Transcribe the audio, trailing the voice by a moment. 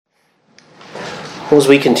Well, as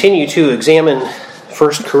we continue to examine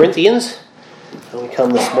 1 Corinthians, we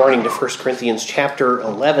come this morning to 1 Corinthians chapter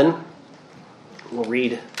 11. We'll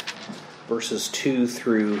read verses 2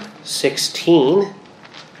 through 16. 1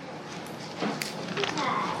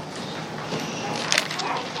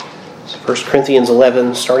 Corinthians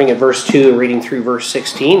 11, starting at verse 2 and reading through verse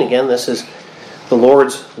 16. Again, this is the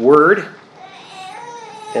Lord's Word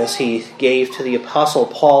as He gave to the Apostle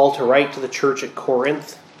Paul to write to the church at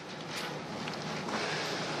Corinth.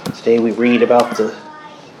 Today we read about the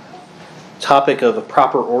topic of a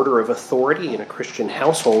proper order of authority in a Christian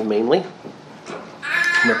household mainly.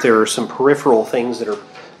 But there are some peripheral things that are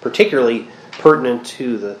particularly pertinent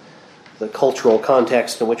to the cultural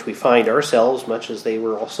context in which we find ourselves, much as they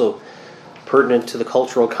were also pertinent to the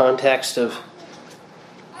cultural context of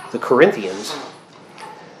the Corinthians.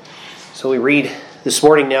 So we read this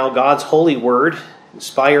morning now God's holy word,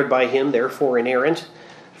 inspired by Him, therefore inerrant.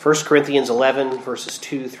 1 Corinthians 11, verses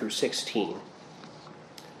 2 through 16.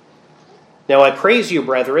 Now I praise you,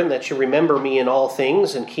 brethren, that you remember me in all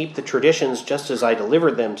things and keep the traditions just as I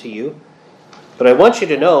delivered them to you. But I want you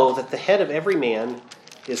to know that the head of every man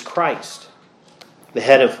is Christ. The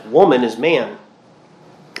head of woman is man,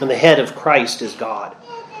 and the head of Christ is God.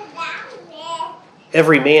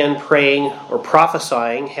 Every man praying or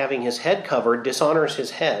prophesying, having his head covered, dishonors his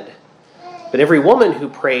head. But every woman who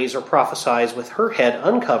prays or prophesies with her head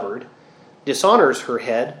uncovered dishonors her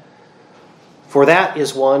head, for that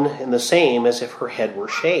is one and the same as if her head were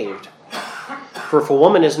shaved. For if a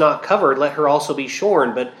woman is not covered, let her also be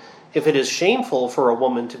shorn. But if it is shameful for a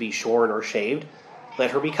woman to be shorn or shaved,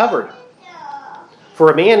 let her be covered.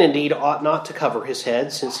 For a man indeed ought not to cover his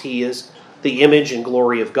head, since he is the image and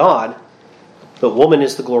glory of God, but woman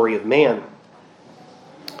is the glory of man.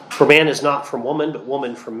 For man is not from woman, but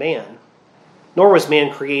woman from man. Nor was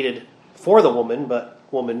man created for the woman, but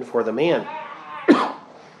woman for the man.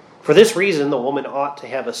 For this reason, the woman ought to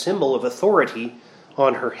have a symbol of authority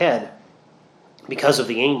on her head, because of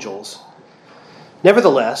the angels.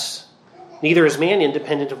 Nevertheless, neither is man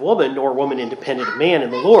independent of woman, nor woman independent of man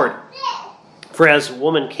in the Lord. For as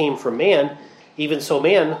woman came from man, even so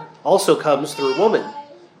man also comes through woman.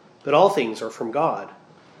 But all things are from God.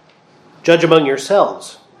 Judge among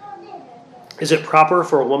yourselves. Is it proper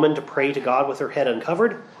for a woman to pray to God with her head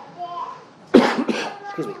uncovered?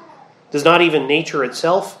 Excuse me. Does not even nature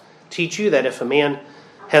itself teach you that if a man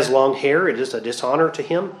has long hair, it is a dishonor to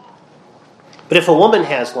him? But if a woman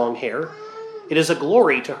has long hair, it is a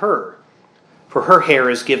glory to her, for her hair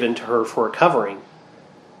is given to her for a covering.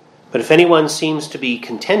 But if anyone seems to be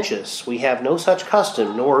contentious, we have no such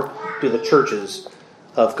custom, nor do the churches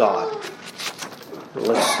of God.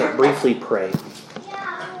 Let's briefly pray.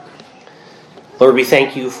 Lord, we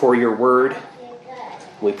thank you for your word.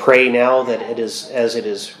 We pray now that it is, as it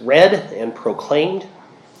is read and proclaimed,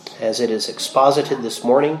 as it is exposited this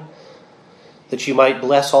morning, that you might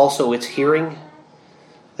bless also its hearing,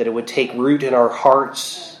 that it would take root in our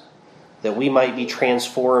hearts, that we might be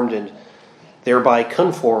transformed and thereby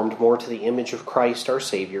conformed more to the image of Christ our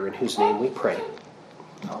Savior, in whose name we pray.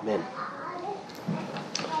 Amen.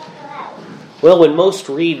 Well, when most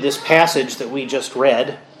read this passage that we just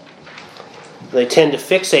read, they tend to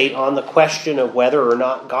fixate on the question of whether or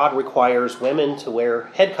not God requires women to wear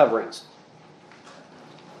head coverings.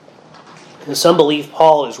 And some believe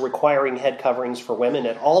Paul is requiring head coverings for women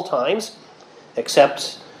at all times,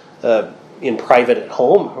 except in private at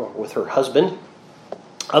home or with her husband.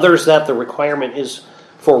 Others that the requirement is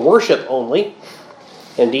for worship only.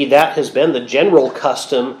 Indeed, that has been the general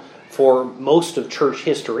custom for most of church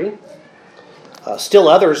history. Still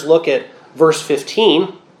others look at verse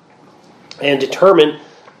 15 and determine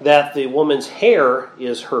that the woman's hair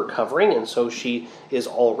is her covering, and so she is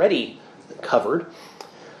already covered.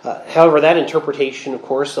 However, that interpretation, of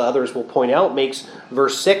course, others will point out, makes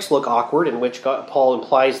verse 6 look awkward, in which Paul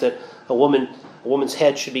implies that a woman's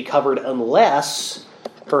head should be covered unless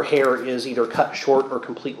her hair is either cut short or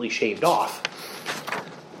completely shaved off.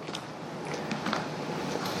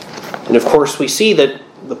 And of course, we see that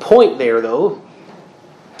the point there, though,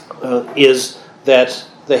 is that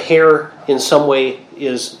the hair in some way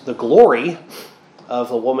is the glory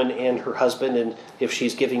of a woman and her husband, and if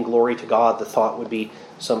she's giving glory to God, the thought would be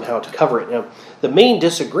somehow to cover it. Now, the main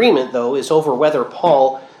disagreement, though, is over whether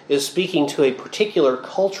Paul is speaking to a particular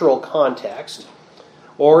cultural context,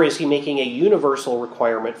 or is he making a universal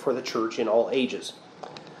requirement for the church in all ages.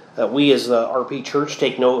 We as the RP Church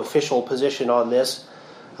take no official position on this,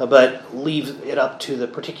 but leave it up to the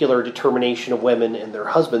particular determination of women and their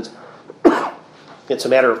husbands. It's a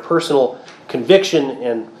matter of personal conviction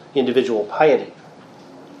and individual piety.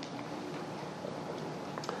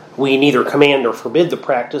 we neither command nor forbid the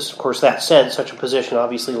practice. Of course, that said, such a position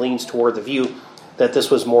obviously leans toward the view that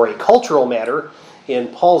this was more a cultural matter in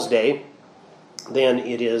Paul's day than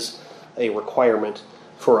it is a requirement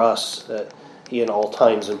for us in all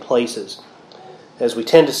times and places. As we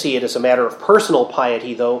tend to see it as a matter of personal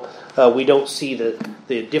piety, though, we don't see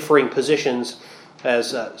the differing positions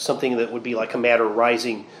as something that would be like a matter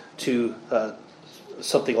rising to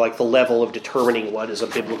something like the level of determining what is a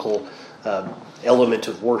biblical element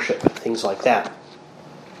of worship, things like that.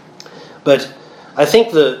 But I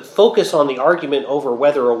think the focus on the argument over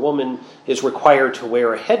whether a woman is required to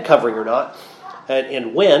wear a head covering or not,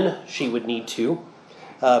 and when she would need to,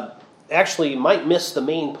 actually might miss the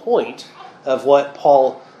main point of what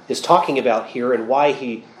Paul is talking about here and why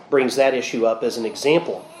he brings that issue up as an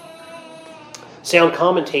example. Sound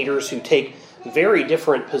commentators who take very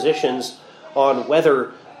different positions on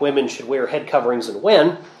whether women should wear head coverings and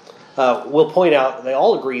when will point out, they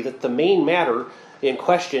all agree that the main matter in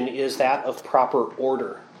question is that of proper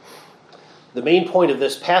order. The main point of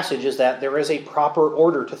this passage is that there is a proper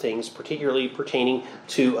order to things, particularly pertaining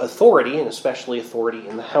to authority, and especially authority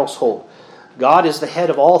in the household. God is the head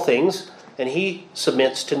of all things, and he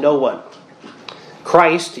submits to no one.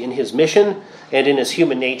 Christ, in his mission and in his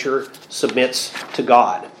human nature, submits to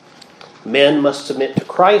God. Men must submit to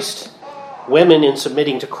Christ. Women, in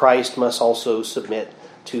submitting to Christ, must also submit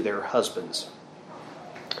to their husbands.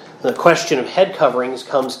 The question of head coverings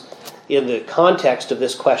comes in the context of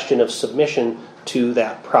this question of submission to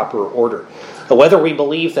that proper order. Now, whether we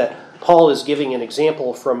believe that Paul is giving an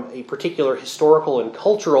example from a particular historical and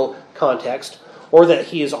cultural context, or that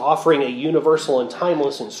he is offering a universal and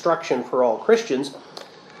timeless instruction for all Christians,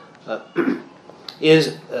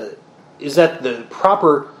 is that the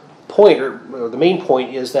proper point, or the main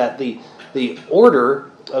point, is that the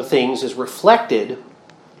order of things is reflected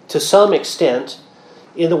to some extent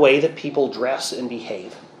in the way that people dress and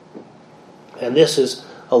behave. And this is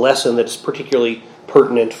a lesson that's particularly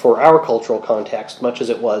pertinent for our cultural context, much as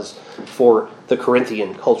it was for the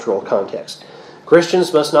Corinthian cultural context.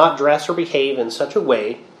 Christians must not dress or behave in such a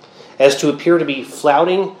way as to appear to be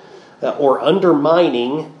flouting or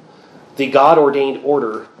undermining the God-ordained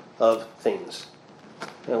order of things.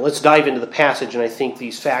 Now let's dive into the passage, and I think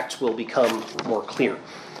these facts will become more clear.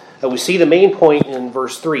 We see the main point in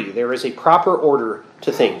verse 3. There is a proper order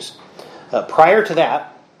to things. Prior to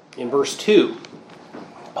that, in verse 2,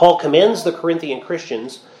 Paul commends the Corinthian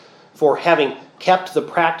Christians for having kept the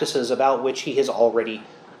practices about which he has already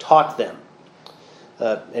taught them.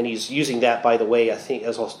 And he's using that, by the way, I think,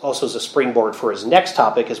 as also as a springboard for his next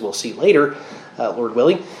topic, as we'll see later, Lord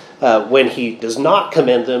willing, when he does not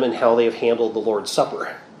commend them in how they have handled the Lord's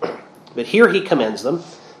Supper. But here he commends them.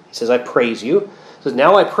 He says, I praise you. He says,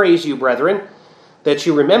 now I praise you, brethren, that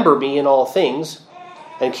you remember me in all things,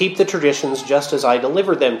 and keep the traditions just as I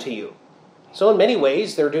delivered them to you. So in many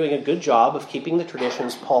ways, they're doing a good job of keeping the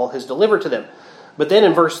traditions Paul has delivered to them. But then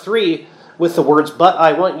in verse 3, with the words, but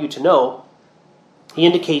I want you to know, he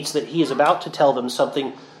indicates that he is about to tell them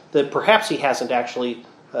something that perhaps he hasn't actually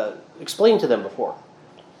explained to them before.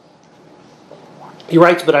 He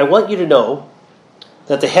writes, but I want you to know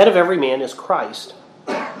that the head of every man is Christ,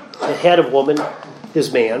 the head of woman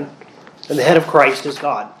is man, and the head of Christ is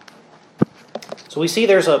God. So we see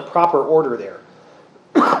there's a proper order there,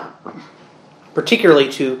 particularly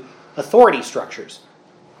to authority structures,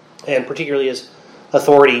 and particularly as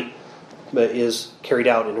authority is carried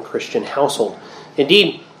out in a Christian household.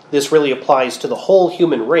 Indeed, this really applies to the whole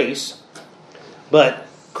human race, but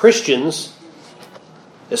Christians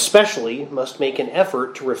especially must make an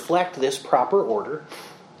effort to reflect this proper order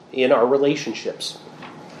in our relationships.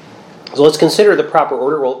 So let's consider the proper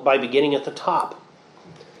order by beginning at the top.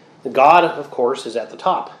 God, of course, is at the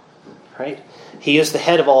top, right? He is the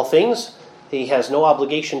head of all things. He has no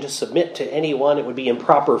obligation to submit to anyone. It would be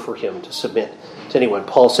improper for him to submit to anyone.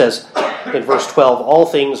 Paul says in verse 12, all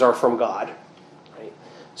things are from God. Right?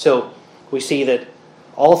 So we see that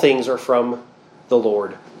all things are from the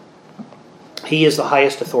Lord. He is the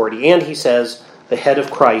highest authority. And he says the head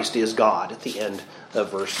of Christ is God at the end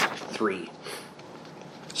of verse 3.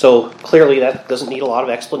 So clearly that doesn't need a lot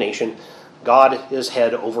of explanation. God is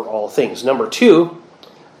head over all things. Number 2,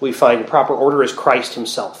 we find proper order is Christ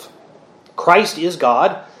himself. Christ is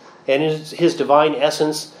God, and his divine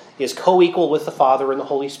essence is co-equal with the Father and the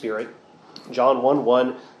Holy Spirit. John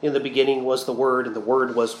 1:1, in the beginning was the Word, and the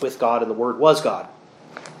Word was with God, and the Word was God.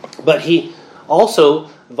 But he also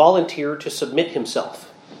volunteered to submit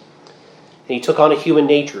himself. And he took on a human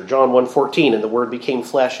nature, John 1:14, and the Word became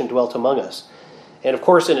flesh and dwelt among us. And of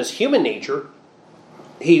course, in his human nature,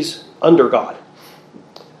 he's under God.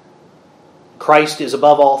 Christ is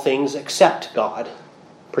above all things except God,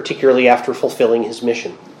 particularly after fulfilling his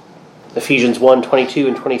mission. Ephesians 1:22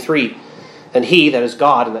 and 23. And he, that is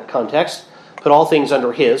God in that context, put all things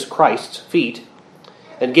under his, Christ's, feet,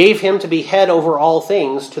 and gave him to be head over all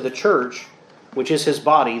things to the church, which is his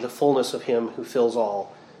body, the fullness of him who fills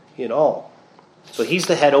all in all. So he's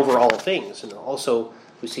the head over all things. And also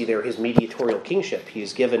we see there his mediatorial kingship. He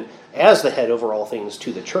is given as the head over all things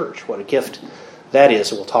to the church. What a gift that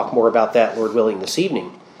is. And we'll talk more about that, Lord willing, this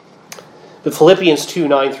evening. But Philippians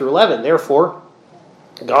 2:9 through 11, therefore,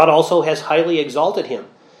 God also has highly exalted him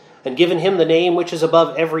and given him the name which is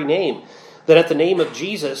above every name, that at the name of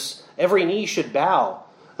Jesus every knee should bow,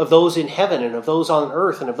 of those in heaven and of those on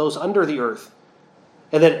earth and of those under the earth,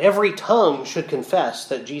 and that every tongue should confess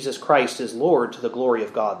that Jesus Christ is Lord, to the glory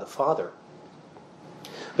of God the Father.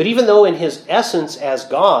 But even though in his essence as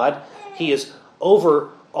God, he is over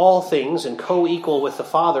all things and co-equal with the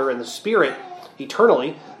Father and the Spirit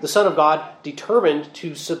eternally, the Son of God determined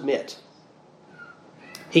to submit.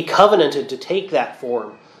 He covenanted to take that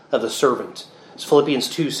form of the servant. As Philippians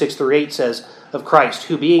 2:6 through 8 says of Christ,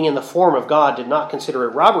 who being in the form of God did not consider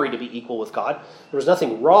it robbery to be equal with God. There was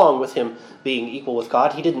nothing wrong with him being equal with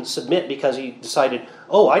God. He didn't submit because he decided,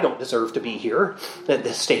 I don't deserve to be here at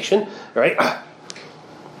this station, right?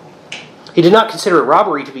 He did not consider it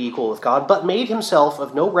robbery to be equal with God, but made himself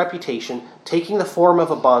of no reputation, taking the form of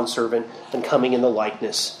a bondservant and coming in the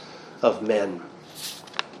likeness of men.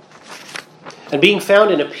 And being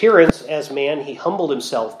found in appearance as man, he humbled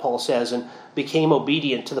himself, Paul says, and became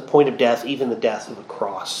obedient to the point of death, even the death of the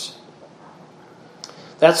cross.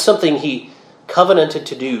 That's something he covenanted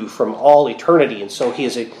to do from all eternity, and so he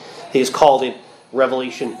is called in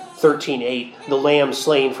Revelation 13:8, the Lamb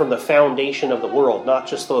slain from the foundation of the world, not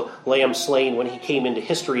just the Lamb slain when he came into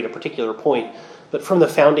history at a particular point, but from the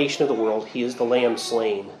foundation of the world, he is the Lamb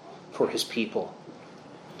slain for his people.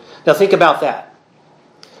 Now think about that.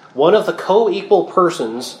 One of the co-equal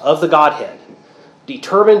persons of the Godhead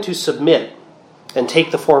determined to submit and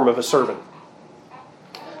take the form of a servant.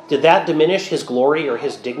 Did that diminish his glory or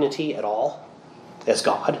his dignity at all as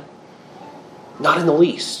God? Not in the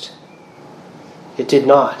least. It did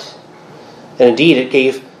not. And indeed, it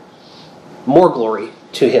gave more glory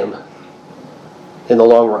to him in the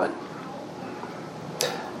long run.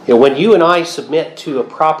 When you and I submit to a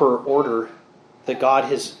proper order that God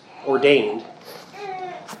has ordained,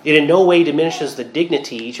 it in no way diminishes the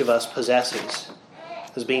dignity each of us possesses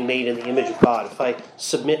as being made in the image of God. If I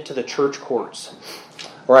submit to the church courts,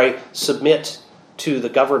 or I submit to the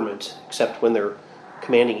government, except when they're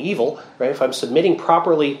commanding evil, right? If I'm submitting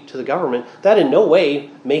properly to the government, that in no way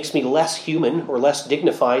makes me less human or less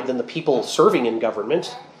dignified than the people serving in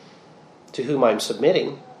government to whom I'm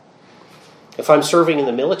submitting. If I'm serving in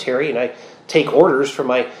the military and I take orders from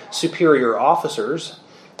my superior officers,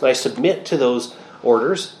 and I submit to those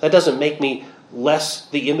orders, that doesn't make me less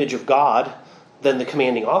the image of God than the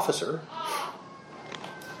commanding officer.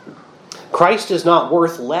 Christ is not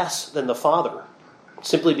worth less than the Father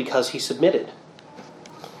simply because he submitted.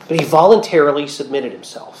 But he voluntarily submitted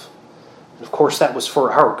himself. And of course, that was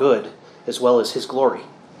for our good as well as his glory.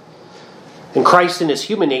 And Christ in his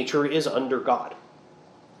human nature is under God.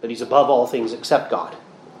 But he's above all things except God.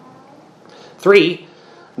 3,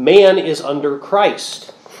 man is under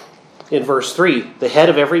Christ. In verse 3, the head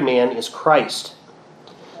of every man is Christ.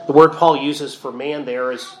 The word Paul uses for man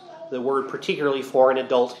there is the word particularly for an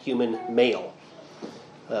adult human male.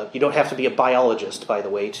 You don't have to be a biologist, by the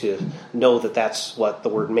way, to know that that's what the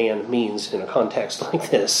word man means in a context like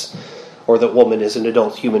this, or that woman is an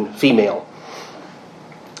adult human female.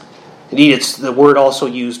 Indeed, it's the word also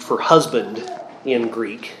used for husband in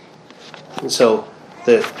Greek. And so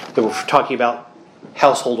we're talking about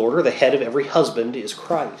household order. The head of every husband is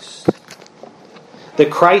Christ. That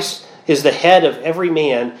Christ is the head of every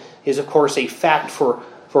man is, of course, a fact for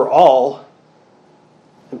all,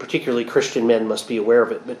 and particularly Christian men must be aware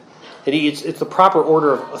of it. But it's the proper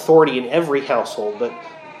order of authority in every household, but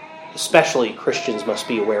especially Christians must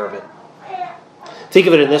be aware of it. Think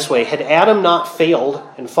of it in this way. Had Adam not failed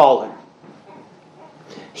and fallen,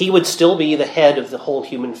 he would still be the head of the whole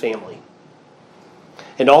human family.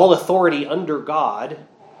 And all authority under God,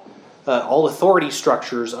 all authority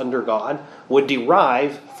structures under God, would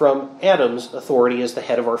derive from Adam's authority as the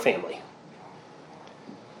head of our family.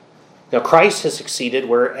 Now, Christ has succeeded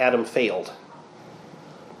where Adam failed.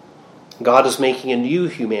 God is making a new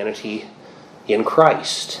humanity in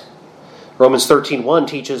Christ. Romans 13:1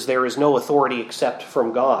 teaches there is no authority except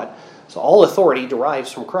from God. So all authority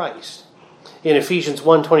derives from Christ. In Ephesians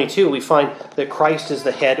 1:22, we find that Christ is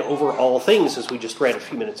the head over all things, as we just read a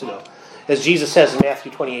few minutes ago. As Jesus says in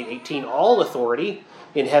Matthew 28:18, all authority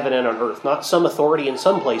in heaven and on earth, not some authority in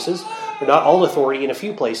some places, or not all authority in a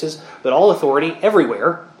few places, but all authority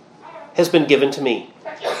everywhere has been given to me.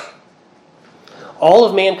 All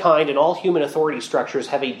of mankind and all human authority structures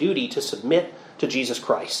have a duty to submit to Jesus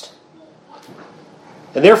Christ.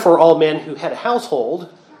 And therefore, all men who head a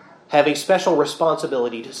household have a special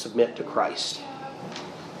responsibility to submit to Christ.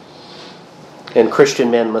 And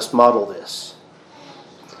Christian men must model this.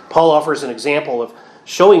 Paul offers an example of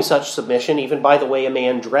showing such submission even by the way a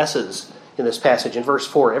man dresses in this passage. In verse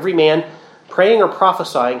 4, every man praying or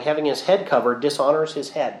prophesying, having his head covered, dishonors his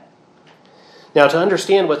head. Now, to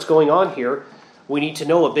understand what's going on here, we need to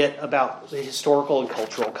know a bit about the historical and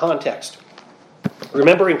cultural context.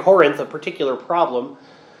 Remember, in Corinth, a particular problem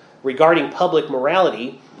regarding public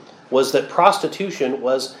morality was that prostitution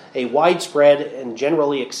was a widespread and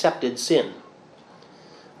generally accepted sin.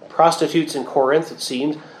 Prostitutes in Corinth, it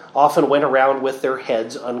seems, often went around with their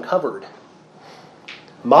heads uncovered.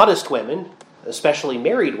 Modest women, especially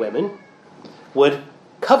married women, would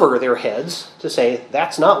cover their heads to say,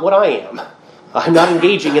 that's not what I am. I'm not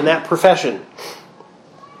engaging in that profession.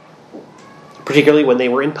 Particularly when they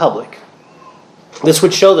were in public. This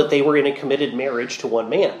would show that they were in a committed marriage to one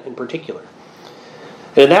man in particular.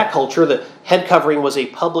 And in that culture, the head covering was a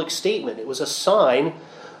public statement. It was a sign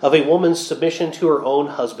of a woman's submission to her own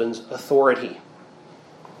husband's authority.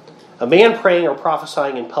 A man praying or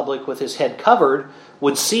prophesying in public with his head covered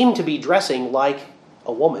would seem to be dressing like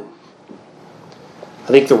a woman. I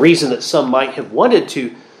think the reason that some might have wanted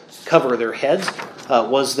to cover their heads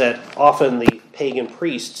was that often the pagan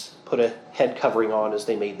priests put a head covering on as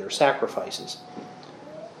they made their sacrifices.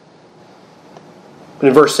 But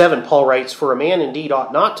in verse 7, Paul writes, for a man indeed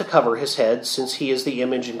ought not to cover his head, since he is the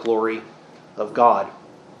image and glory of God.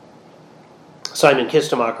 Simon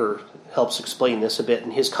Kistemacher helps explain this a bit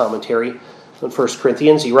in his commentary on 1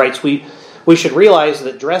 Corinthians. He writes, we should realize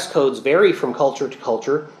that dress codes vary from culture to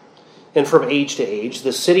culture and from age to age.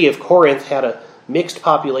 The city of Corinth had a mixed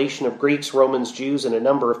population of Greeks, Romans, Jews, and a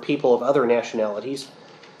number of people of other nationalities.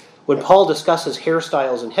 When Paul discusses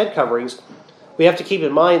hairstyles and head coverings, we have to keep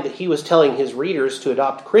in mind that he was telling his readers to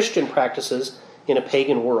adopt Christian practices in a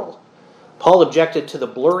pagan world. Paul objected to the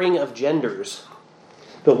blurring of genders,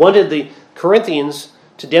 but wanted the Corinthians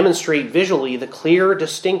to demonstrate visually the clear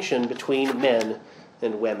distinction between men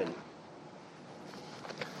and women.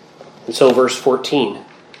 And so verse 14,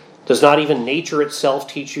 does not even nature itself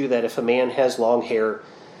teach you that if a man has long hair,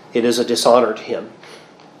 it is a dishonor to him?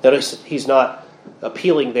 Notice he's not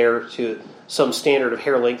appealing there to some standard of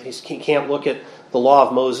hair length. He can't look at the law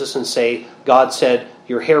of Moses and say, God said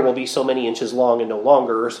your hair will be so many inches long and no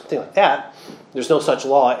longer, or something like that. There's no such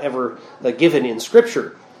law ever given in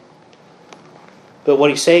Scripture. But what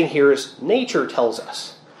he's saying here is nature tells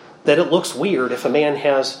us that it looks weird if a man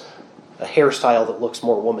has a hairstyle that looks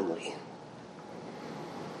more womanly.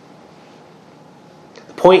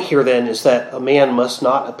 The point here then is that a man must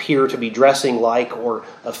not appear to be dressing like or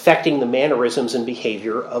affecting the mannerisms and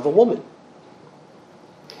behavior of a woman.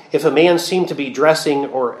 If a man seemed to be dressing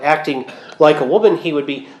or acting like a woman, he would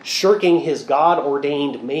be shirking his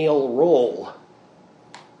God-ordained male role.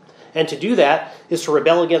 And to do that is to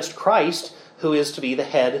rebel against Christ, who is to be the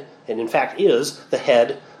head, and in fact is the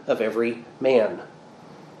head of every man.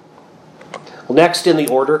 Well, next in the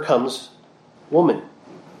order comes woman.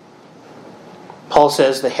 Paul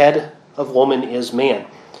says the head of woman is man.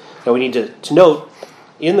 Now we need to note,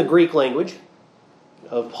 in the Greek language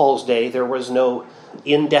of Paul's day, there was no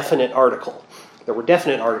indefinite article. There were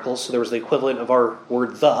definite articles, so there was the equivalent of our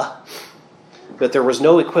word the, but there was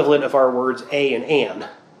no equivalent of our words a and an,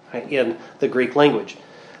 right, in the Greek language.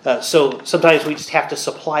 So sometimes we just have to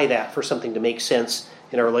supply that for something to make sense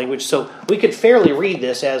in our language. So we could fairly read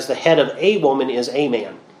this as the head of a woman is a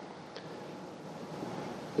man.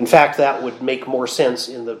 In fact, that would make more sense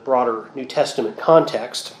in the broader New Testament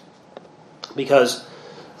context, because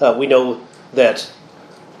we know that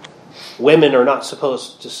women are not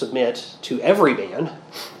supposed to submit to every man,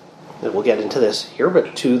 and we'll get into this here,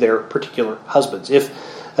 but to their particular husbands. If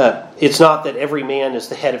it's not that every man is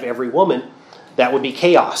the head of every woman, that would be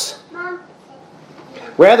chaos.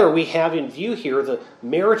 Rather, we have in view here the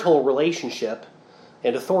marital relationship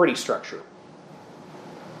and authority structure.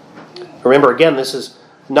 Remember, again, this is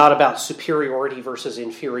not about superiority versus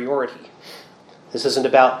inferiority. This isn't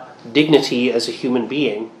about dignity as a human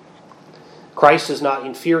being. Christ is not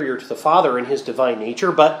inferior to the Father in his divine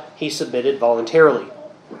nature, but he submitted voluntarily.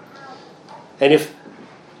 And if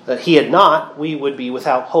he had not, we would be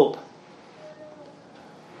without hope.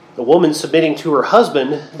 The woman submitting to her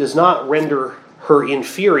husband does not render her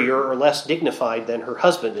inferior or less dignified than her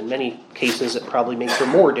husband. In many cases, it probably makes her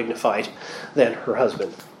more dignified than her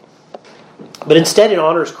husband. But instead, it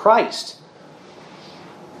honors Christ,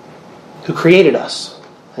 who created us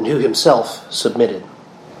and who himself submitted.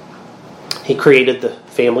 He created the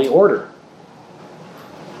family order,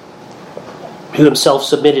 who himself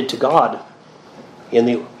submitted to God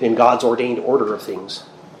in God's ordained order of things.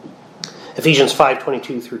 Ephesians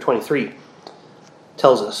 5:22 through 23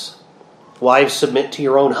 tells us, "Wives, submit to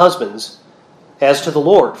your own husbands as to the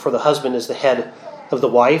Lord, for the husband is the head of the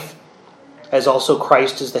wife, as also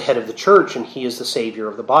Christ is the head of the church, and he is the Savior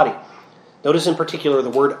of the body." Notice in particular the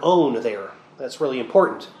word own there. That's really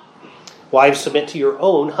important. Wives, submit to your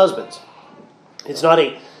own husbands. It's not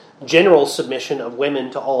a general submission of women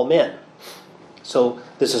to all men. So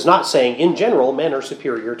this is not saying, in general, men are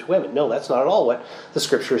superior to women. No, that's not at all what the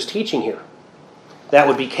Scripture is teaching here. That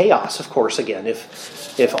would be chaos, of course, again,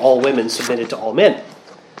 if all women submitted to all men.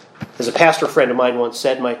 As a pastor friend of mine once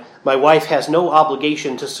said, my wife has no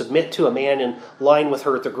obligation to submit to a man in line with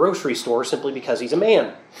her at the grocery store simply because he's a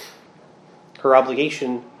man. Her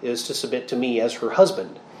obligation is to submit to me as her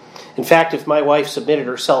husband. In fact, if my wife submitted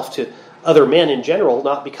herself to other men in general,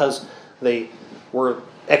 not because they were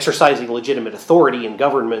exercising legitimate authority in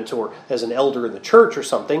government or as an elder in the church or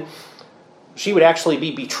something, she would actually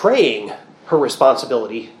be betraying her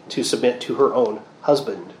responsibility to submit to her own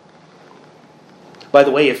husband. By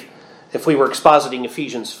the way, if we were expositing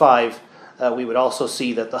Ephesians 5, we would also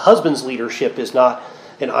see that the husband's leadership is not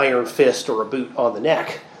an iron fist or a boot on the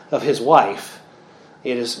neck of his wife.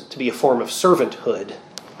 It is to be a form of servanthood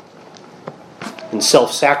and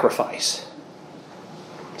self-sacrifice.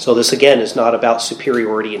 So this again is not about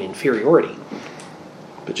superiority and inferiority,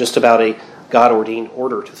 but just about a God-ordained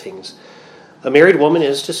order to things. A married woman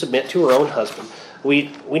is to submit to her own husband.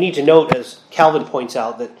 We need to note, as Calvin points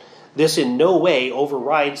out, that this in no way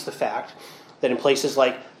overrides the fact that in places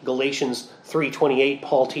like Galatians 3:28,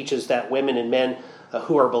 Paul teaches that women and men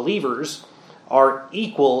who are believers are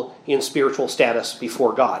equal in spiritual status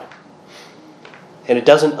before God. And it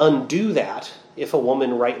doesn't undo that if a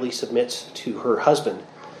woman rightly submits to her husband.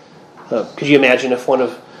 Could you imagine if one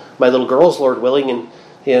of my little girls, Lord willing,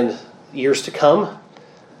 in years to come,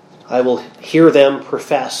 I will hear them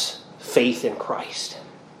profess faith in Christ.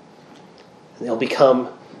 And they'll become,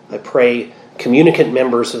 I pray, communicant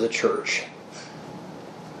members of the church.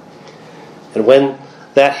 And when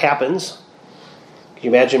that happens, can you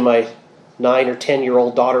imagine my 9 or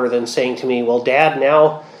 10-year-old daughter then saying to me, "Well, Dad,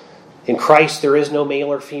 now in Christ there is no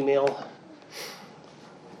male or female.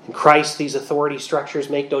 In Christ these authority structures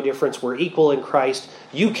make no difference. We're equal in Christ.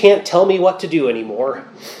 You can't tell me what to do anymore."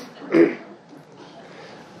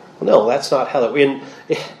 No, that's not how that...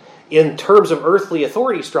 In terms of earthly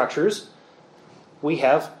authority structures, we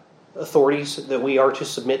have authorities that we are to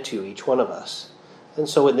submit to, each one of us. And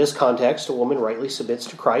so in this context, a woman rightly submits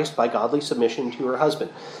to Christ by godly submission to her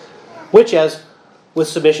husband, which, as with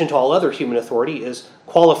submission to all other human authority, is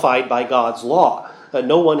qualified by God's law.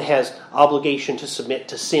 No one has obligation to submit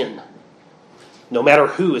to sin, no matter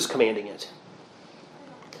who is commanding it.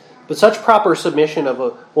 But such proper submission of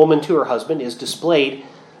a woman to her husband is displayed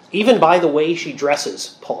even by the way she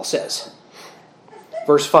dresses, Paul says.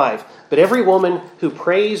 Verse 5, "But every woman who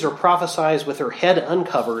prays or prophesies with her head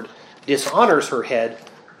uncovered dishonors her head,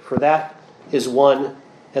 for that is one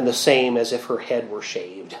and the same as if her head were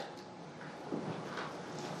shaved."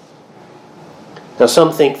 Now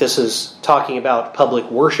some think this is talking about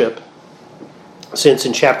public worship, since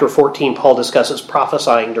in chapter 14 Paul discusses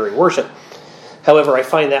prophesying during worship. However, I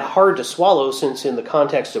find that hard to swallow, since in the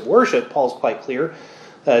context of worship, Paul's quite clear,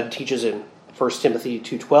 teaches in 1 Timothy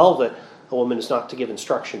 2:12 that a woman is not to give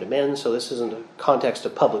instruction to men, so this isn't a context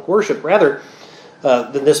of public worship. Rather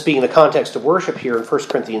than this being the context of worship here in 1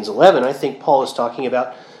 Corinthians 11, I think Paul is talking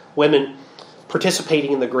about women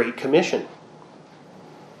participating in the Great Commission,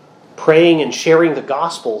 praying and sharing the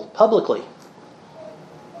gospel publicly,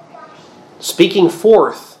 speaking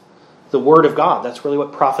forth the word of God. That's really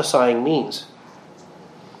what prophesying means,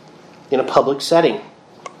 in a public setting.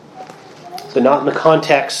 So not in the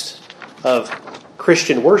context of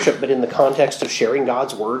Christian worship, but in the context of sharing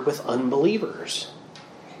God's word with unbelievers.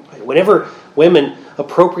 Whenever women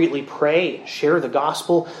appropriately pray and share the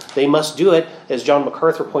gospel, they must do it, as John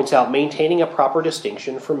MacArthur points out, maintaining a proper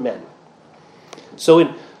distinction from men. So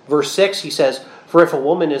in verse 6 he says, "For if a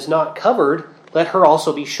woman is not covered, let her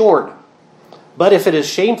also be shorn. But if it is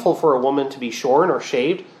shameful for a woman to be shorn or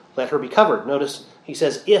shaved, let her be covered." Notice he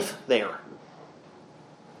says if there.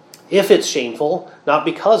 If it's shameful, not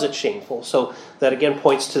because it's shameful. So that again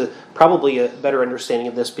points to probably a better understanding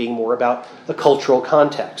of this being more about the cultural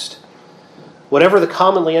context. Whatever the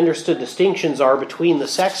commonly understood distinctions are between the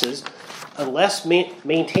sexes, unless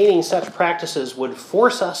maintaining such practices would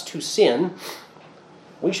force us to sin,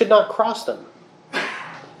 we should not cross them.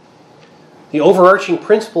 The overarching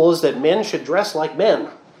principle is that men should dress like men.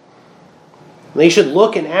 They should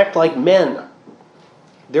look and act like men.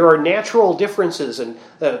 There are natural differences, and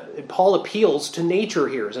Paul appeals to nature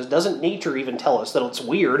here. He says, doesn't nature even tell us that it's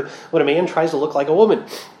weird when a man tries to look like a woman?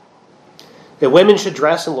 That women should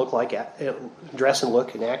dress and look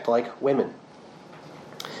and act like women.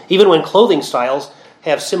 Even when clothing styles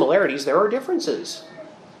have similarities, there are differences.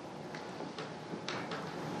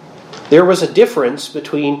 There was a difference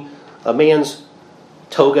between a man's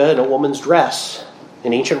toga and a woman's dress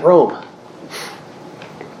in ancient Rome.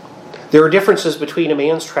 There are differences between a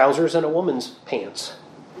man's trousers and a woman's pants.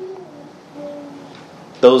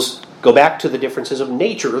 Those go back to the differences of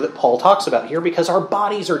nature that Paul talks about here, because our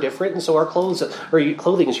bodies are different, and so our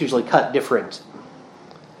clothing is usually cut different.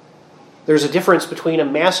 There's a difference between a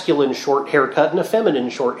masculine short haircut and a feminine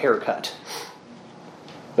short haircut.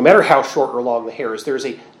 No matter how short or long the hair is, there's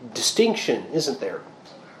a distinction, isn't there?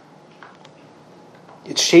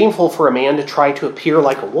 It's shameful for a man to try to appear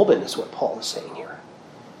like a woman, is what Paul is saying here.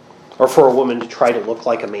 Or for a woman to try to look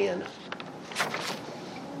like a man.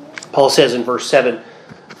 Paul says in verse 7,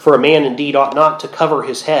 "For a man indeed ought not to cover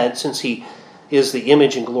his head, since he is the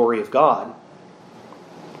image and glory of God.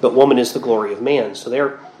 But woman is the glory of man." So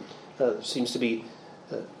there seems to be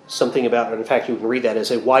something about, in fact you can read that as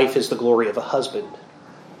a wife is the glory of a husband.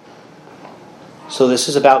 So this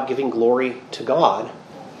is about giving glory to God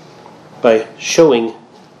by showing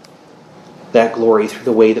that glory through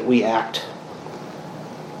the way that we act.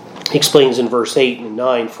 He explains in verse 8 and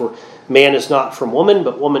 9, "For man is not from woman,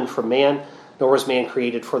 but woman from man, nor was man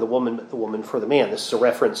created for the woman, but the woman for the man." This is a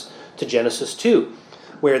reference to Genesis 2,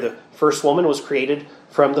 where the first woman was created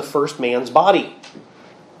from the first man's body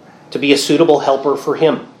to be a suitable helper for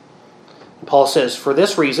him. And Paul says, for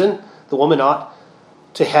this reason, the woman ought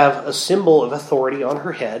to have a symbol of authority on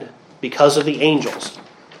her head because of the angels.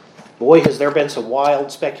 Boy, has there been some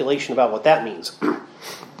wild speculation about what that means.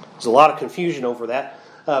 There's a lot of confusion over that.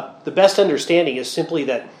 The best understanding is simply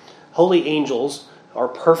that holy angels are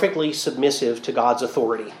perfectly submissive to God's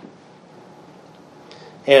authority.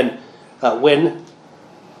 And when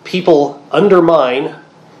people undermine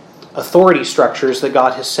authority structures that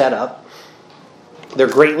God has set up, they're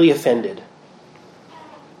greatly offended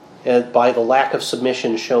by the lack of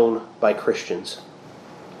submission shown by Christians.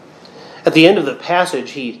 At the end of the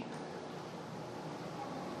passage, he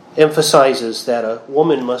emphasizes that a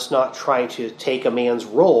woman must not try to take a man's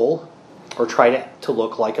role or try to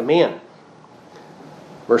look like a man.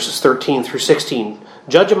 Verses 13 through 16.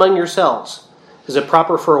 "Judge among yourselves. Is it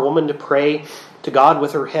proper for a woman to pray to God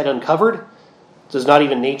with her head uncovered? Does not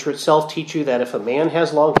even nature itself teach you that if a man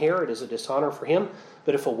has long hair, it is a dishonor for him?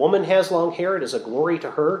 But if a woman has long hair, it is a glory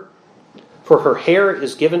to her. For her hair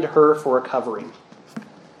is given to her for a covering.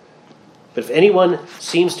 But if anyone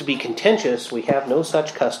seems to be contentious, we have no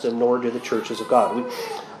such custom, nor do the churches of God."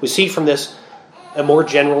 We see from this a more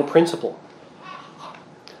general principle.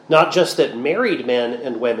 Not just that married men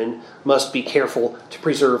and women must be careful to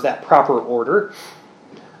preserve that proper order,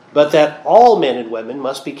 but that all men and women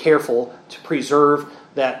must be careful to preserve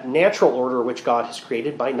that natural order which God has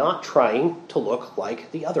created by not trying to look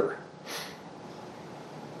like the other.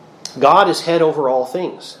 God is head over all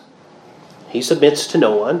things. He submits to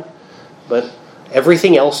no one, but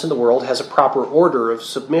everything else in the world has a proper order of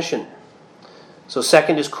submission. So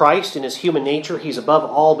second is Christ. In his human nature, he's above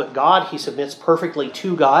all but God. He submits perfectly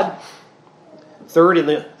to God. Third, in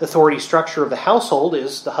the authority structure of the household,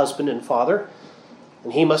 is the husband and father,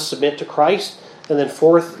 and he must submit to Christ. And then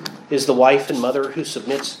fourth is the wife and mother who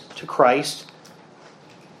submits to Christ,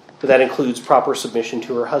 but that includes proper submission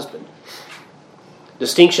to her husband.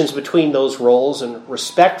 Distinctions between those roles and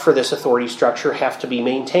respect for this authority structure have to be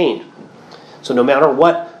maintained. So no matter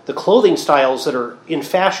what the clothing styles that are in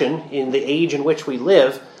fashion in the age in which we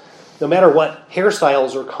live, no matter what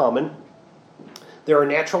hairstyles are common, there are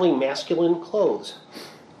naturally masculine clothes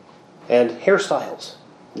and hairstyles.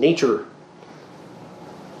 Nature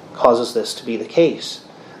causes this to be the case.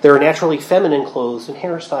 There are naturally feminine clothes and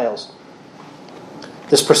hairstyles.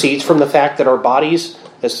 This proceeds from the fact that our bodies,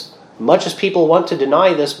 as much as people want to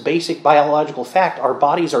deny this basic biological fact, our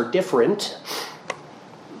bodies are different.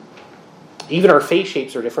 Even our face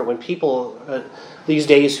shapes are different. When people these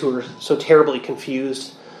days who are so terribly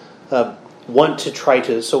confused want to try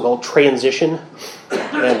to so-called transition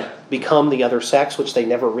and become the other sex, which they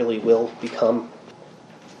never really will become.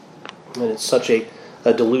 And it's such a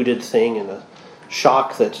deluded thing and a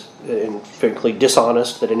shock that, and frankly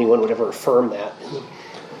dishonest that anyone would ever affirm that.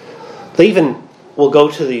 They even will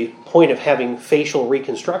go to the point of having facial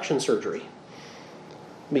reconstruction surgery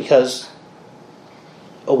because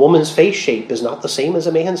a woman's face shape is not the same as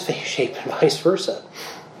a man's face shape and vice versa.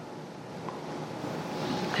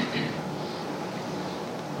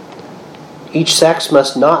 Each sex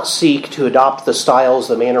must not seek to adopt the styles,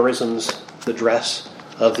 the mannerisms, the dress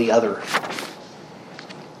of the other.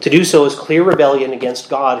 To do so is clear rebellion against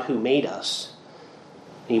God who made us.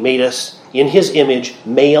 He made us in His image,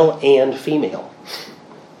 male and female.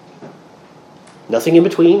 Nothing in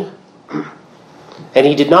between. And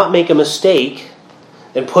He did not make a mistake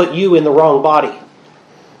and put you in the wrong body.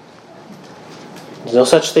 There's no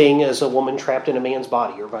such thing as a woman trapped in a man's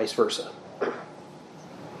body or vice versa.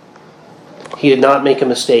 He did not make a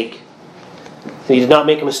mistake. And He did not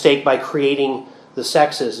make a mistake by creating the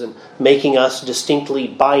sexes and making us distinctly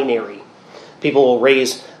binary. People will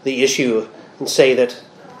raise the issue and say that,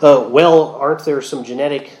 well, aren't there some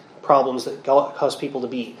genetic problems that cause people to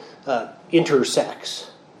be intersex?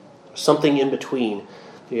 Something in between.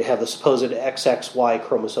 You have the supposed XXY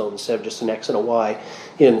chromosome instead of just an X and a Y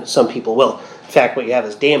in some people. Well, in fact, what you have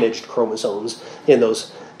is damaged chromosomes in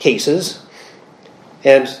those cases.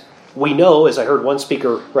 And we know, as I heard one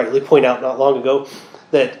speaker rightly point out not long ago,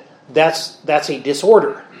 that that's a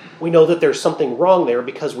disorder. We know that there's something wrong there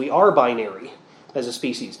because we are binary as a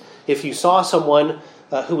species. If you saw someone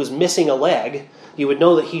who was missing a leg, you would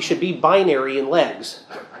know that he should be binary in legs,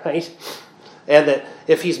 right? And that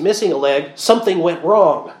if he's missing a leg, something went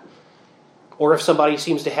wrong. Or if somebody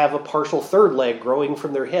seems to have a partial third leg growing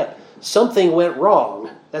from their hip, something went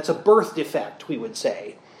wrong. That's a birth defect, we would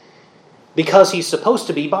say, because he's supposed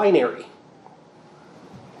to be binary.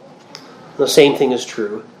 The same thing is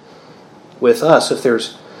true with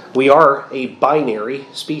us. We are a binary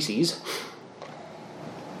species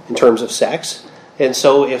in terms of sex, and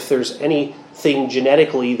so if there's anything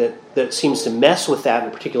genetically that seems to mess with that in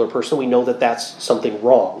a particular person, we know that that's something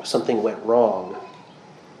wrong. Something went wrong.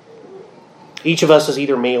 Each of us is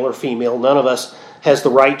either male or female. None of us has the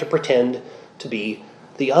right to pretend to be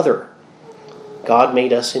the other. God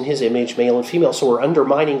made us in His image, male and female, so we're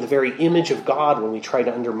undermining the very image of God when we try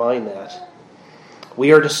to undermine that.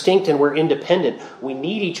 We are distinct and we're independent. We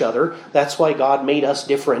need each other. That's why God made us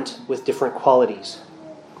different with different qualities.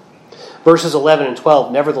 Verses 11 and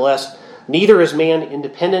 12, nevertheless, neither is man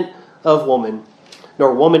independent of woman,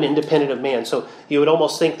 nor woman independent of man. So you would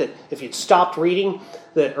almost think that if you'd stopped reading,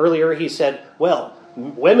 that earlier he said, well,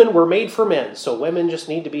 women were made for men, so women just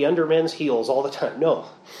need to be under men's heels all the time. No.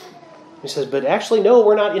 He says, but actually, no,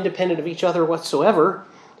 we're not independent of each other whatsoever.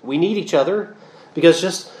 We need each other, because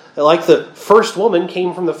just like the first woman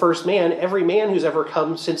came from the first man, every man who's ever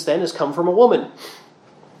come since then has come from a woman.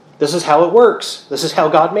 This is how it works. This is how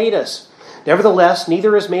God made us. Nevertheless,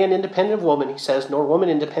 neither is man independent of woman, he says, nor woman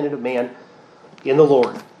independent of man in the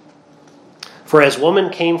Lord. For as woman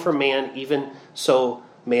came from man, even so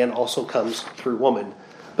man also comes through woman.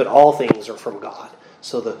 But all things are from God.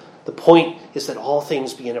 So the point is that all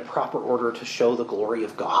things be in a proper order to show the glory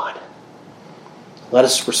of God. Let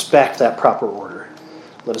us respect that proper order.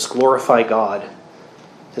 Let us glorify God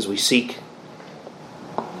as we seek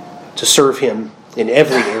to serve Him in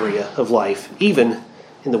every area of life, even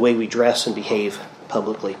in the way we dress and behave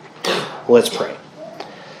publicly. Let's pray.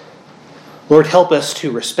 Lord, help us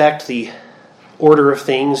to respect the order of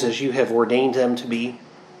things as you have ordained them to be.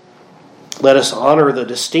 Let us honor the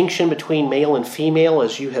distinction between male and female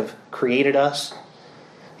as you have created us,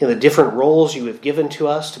 in the different roles you have given to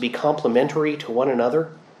us to be complementary to one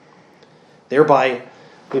another. Thereby,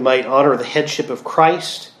 we might honor the headship of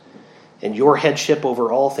Christ and your headship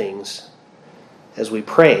over all things as we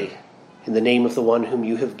pray in the name of the one whom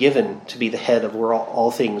you have given to be the head of all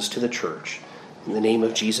things to the church, in the name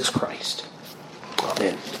of Jesus Christ.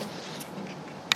 Amen.